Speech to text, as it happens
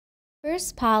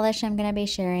First polish I'm going to be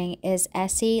sharing is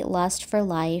Essie Lust for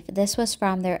Life. This was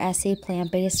from their Essie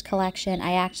plant-based collection.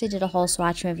 I actually did a whole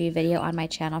swatch review video on my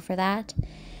channel for that.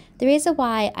 The reason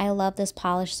why I love this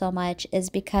polish so much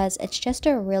is because it's just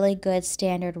a really good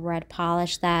standard red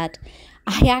polish that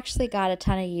I actually got a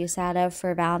ton of use out of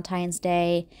for Valentine's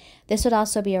Day. This would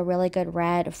also be a really good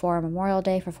red for Memorial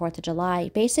Day, for 4th of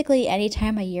July. Basically, any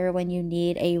time of year when you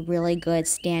need a really good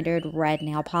standard red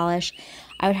nail polish,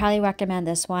 I would highly recommend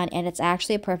this one. And it's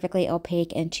actually perfectly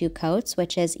opaque in 2 coats,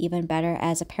 which is even better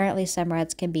as apparently some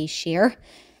reds can be sheer.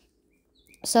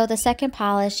 So the second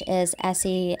polish is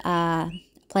Essie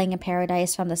Playing in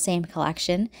Paradise from the same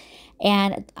collection.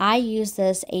 And I use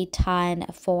this a ton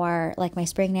for like my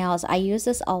spring nails. I use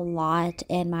this a lot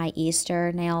in my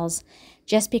Easter nails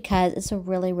just because it's a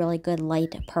really, really good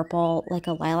light purple, like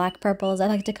a lilac purple as I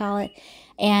like to call it.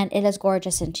 And it is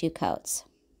gorgeous in 2 coats.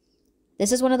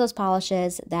 This is one of those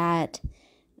polishes that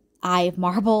I've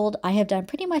marbled. I have done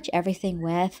pretty much everything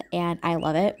with, and I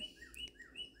love it.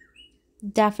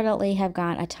 Definitely have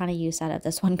gotten a ton of use out of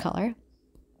this one color.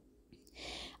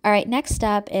 All right, next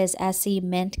up is Essie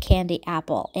Mint Candy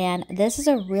Apple. And this is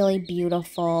a really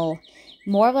beautiful,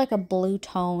 more of like a blue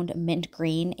toned mint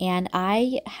green. And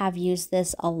I have used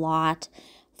this a lot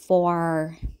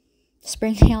for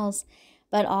spring nails,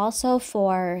 but also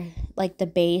for like the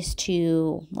base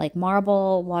to like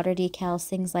marble, water decals,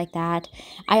 things like that.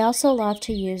 I also love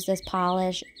to use this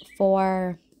polish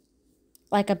for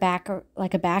like a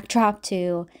backdrop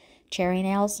to cherry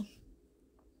nails.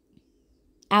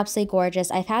 Absolutely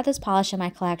gorgeous. I've had this polish in my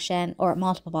collection, or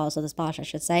multiple bottles of this polish, I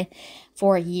should say,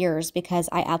 for years because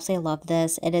I absolutely love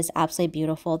this. It is absolutely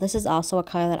beautiful. This is also a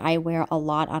color that I wear a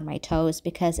lot on my toes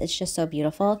because it's just so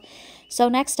beautiful. So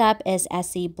next up is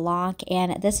Essie Blanc,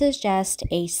 and this is just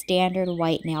a standard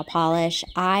white nail polish.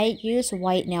 I use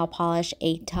white nail polish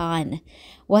a ton,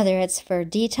 whether it's for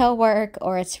detail work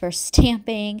or it's for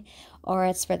stamping or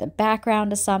it's for the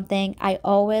background of something. I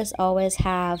always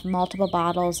have multiple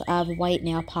bottles of white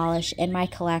nail polish in my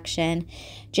collection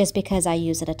just because I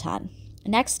use it a ton.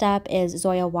 Next up is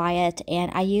Zoya Wyatt,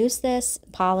 and I use this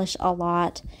polish a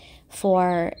lot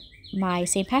for my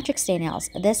St. Patrick's Day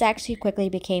nails. This actually quickly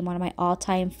became one of my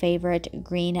all-time favorite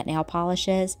green nail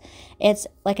polishes. It's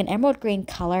like an emerald green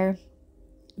color,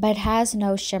 but it has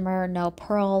no shimmer, no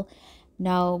pearl,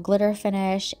 no glitter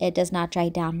finish. It does not dry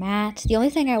down matte. The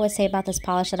only thing I would say about this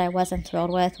polish that I wasn't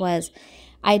thrilled with was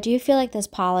I do feel like this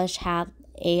polish had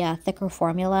a thicker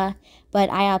formula, but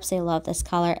I absolutely love this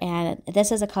color, and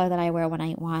this is a color that I wear when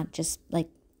I want just like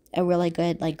a really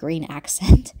good like green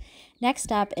accent.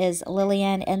 Next up is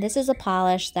Lillian, and this is a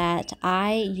polish that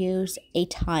I use a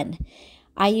ton.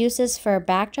 I use this for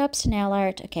backdrops to nail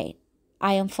art. Okay,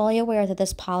 I am fully aware that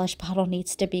this polish bottle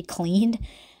needs to be cleaned.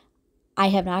 I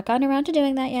have not gotten around to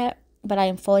doing that yet, but I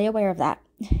am fully aware of that.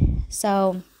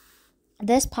 So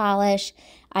this polish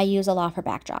I use a lot for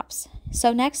backdrops.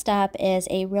 So next up is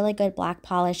a really good black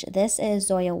polish. This is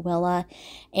Zoya Willa,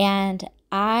 and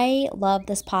I love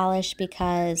this polish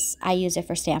because I use it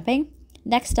for stamping.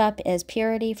 Next up is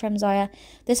Purity from Zoya.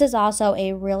 This is also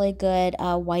a really good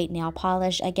white nail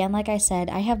polish. Again, like I said,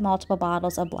 I have multiple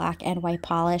bottles of black and white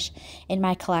polish in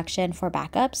my collection for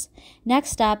backups.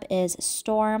 Next up is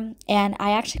Storm, and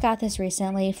I actually got this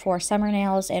recently for summer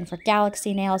nails and for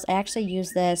galaxy nails. I actually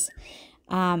use this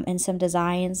in some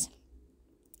designs.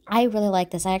 I really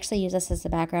like this. I actually use this as the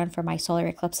background for my solar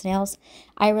eclipse nails.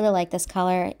 I really like this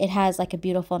color. It has like a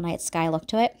beautiful night sky look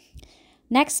to it.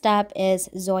 Next up is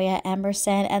Zoya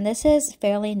Emerson, and this is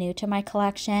fairly new to my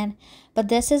collection, but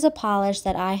this is a polish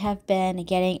that I have been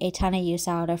getting a ton of use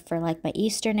out of for like my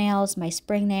Easter nails, my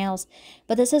spring nails,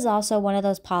 but this is also one of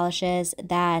those polishes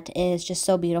that is just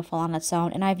so beautiful on its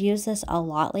own, and I've used this a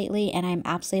lot lately, and I'm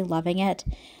absolutely loving it.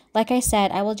 Like I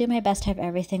said, I will do my best to have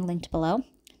everything linked below.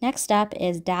 Next up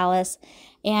is Dallas,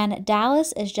 and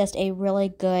Dallas is just a really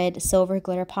good silver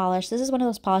glitter polish. This is one of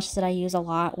those polishes that I use a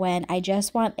lot when I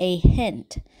just want a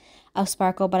hint of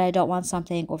sparkle, but I don't want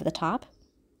something over the top.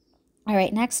 All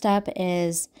right, next up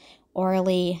is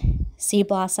Orly Sea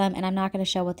Blossom, and I'm not going to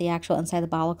show what the actual inside of the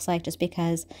bottle looks like just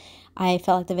because I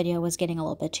felt like the video was getting a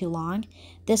little bit too long.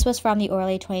 This was from the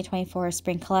Orly 2024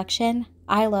 Spring Collection.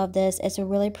 I love this. It's a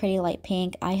really pretty light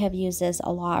pink. I have used this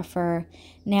a lot for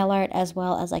nail art as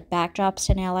well as like backdrops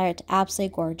to nail art.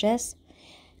 Absolutely gorgeous.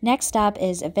 Next up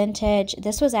is Vintage.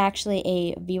 This was actually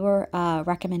a viewer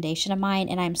recommendation of mine,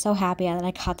 and I'm so happy that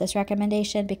I got this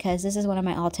recommendation because this is one of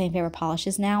my all-time favorite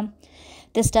polishes now.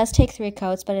 This does take 3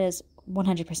 coats, but it is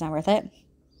 100% worth it.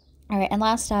 All right, and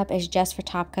last up is just for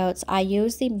top coats. I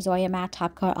use the Zoya Matte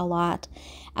top coat a lot,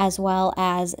 as well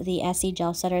as the Essie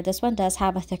Gel Setter. This one does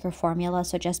have a thicker formula,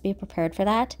 so just be prepared for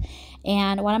that.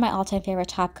 And one of my all-time favorite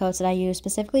top coats that I use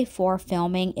specifically for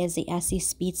filming is the Essie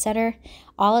Speed Setter.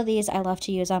 All of these I love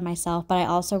to use on myself, but I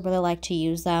also really like to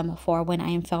use them for when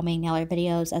I am filming nail art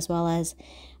videos as well as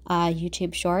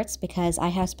YouTube shorts, because I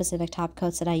have specific top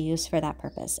coats that I use for that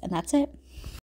purpose. And that's it.